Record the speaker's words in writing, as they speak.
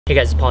Hey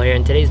guys, it's Paul here.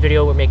 In today's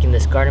video we're making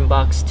this garden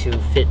box to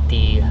fit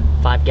the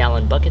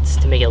 5-gallon buckets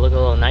to make it look a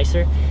little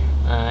nicer.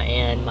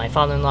 And my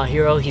father-in-law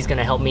Hiro, he's going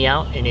to help me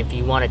out, and if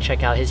you want to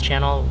check out his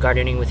channel,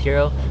 Gardening with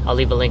Hiro, I'll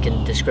leave a link in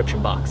the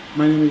description box.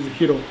 My name is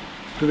Hiro.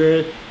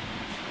 Today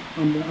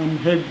I'm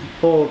head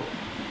for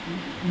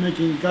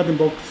making garden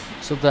box.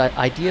 So the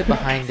idea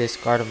behind this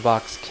garden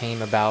box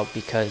came about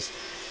because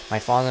my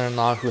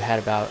father-in-law, who had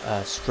about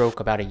a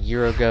stroke about a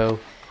year ago,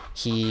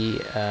 he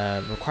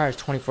requires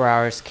 24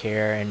 hours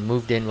care and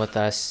moved in with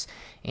us,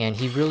 and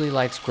he really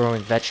likes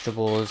growing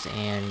vegetables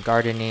and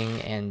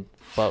gardening,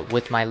 but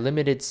with my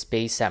limited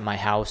space at my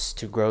house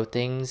to grow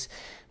things,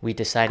 we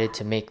decided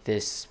to make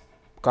this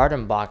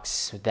garden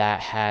box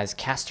that has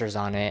casters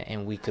on it,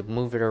 and we could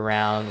move it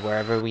around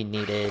wherever we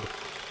needed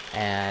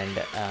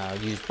and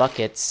use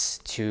buckets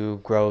to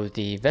grow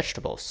the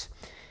vegetables.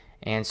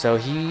 And so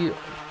he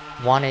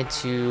wanted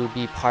to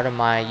be part of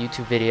my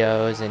YouTube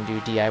videos and do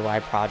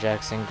DIY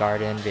projects and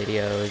garden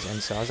videos,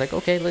 and so I was like,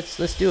 okay,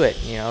 let's do it.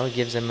 You know, it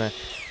gives him a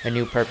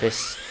new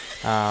purpose,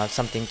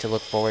 something to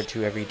look forward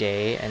to every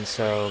day. And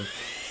so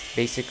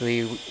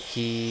basically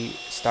he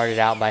started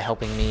out by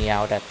helping me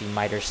out at the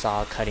miter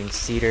saw cutting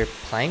cedar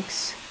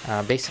planks.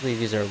 Basically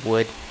these are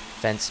wood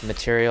fence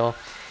material,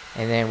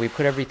 and then we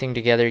put everything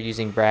together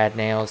using brad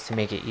nails to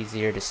make it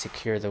easier to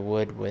secure the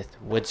wood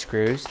with wood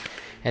screws.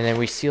 And then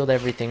we sealed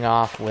everything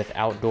off with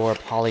outdoor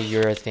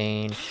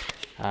polyurethane.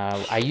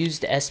 I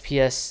used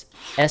SPF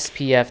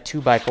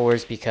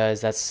 2x4s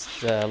because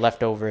that's the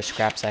leftover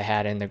scraps I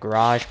had in the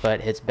garage, but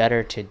it's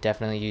better to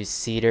definitely use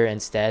cedar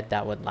instead.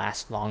 That would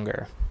last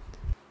longer.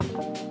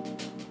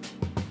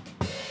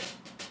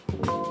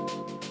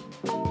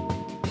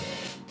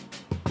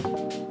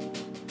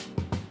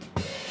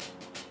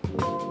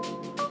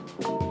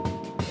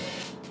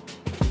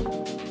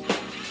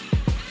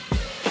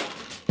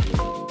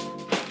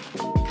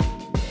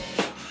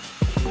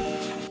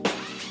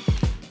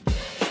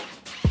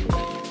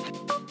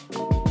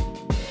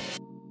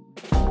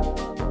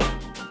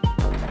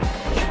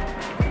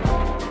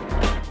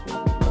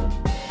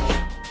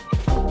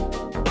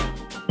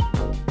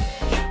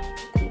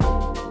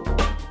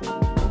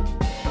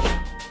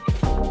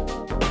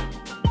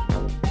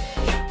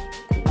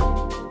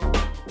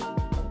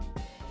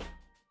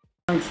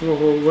 Thanks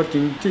for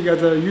watching. Check out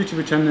the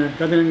YouTube channel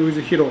Gardening with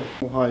Hiro.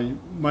 Hi,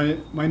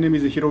 my name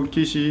is Hiro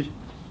Kishi.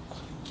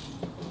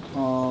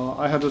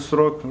 I had a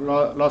stroke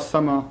last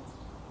summer,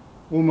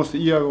 almost a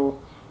year ago,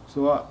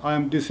 so I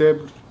am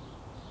disabled.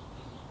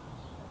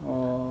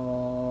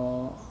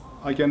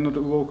 I cannot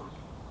walk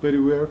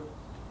very well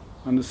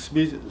and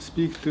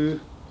speak too.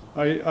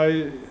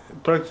 I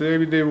practice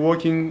every day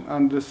walking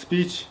and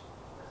speech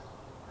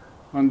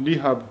and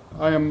rehab.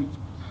 I am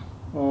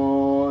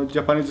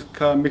Japanese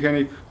car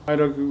mechanic. I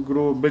like to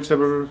grow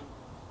vegetable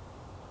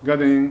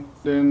gardening.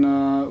 Then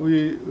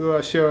we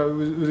share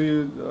with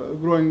you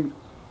growing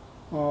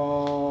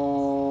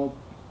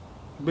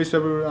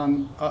vegetable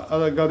and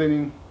other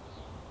gardening.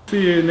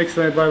 See you next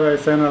time. Bye bye.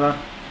 Sayonara.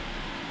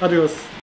 Adios.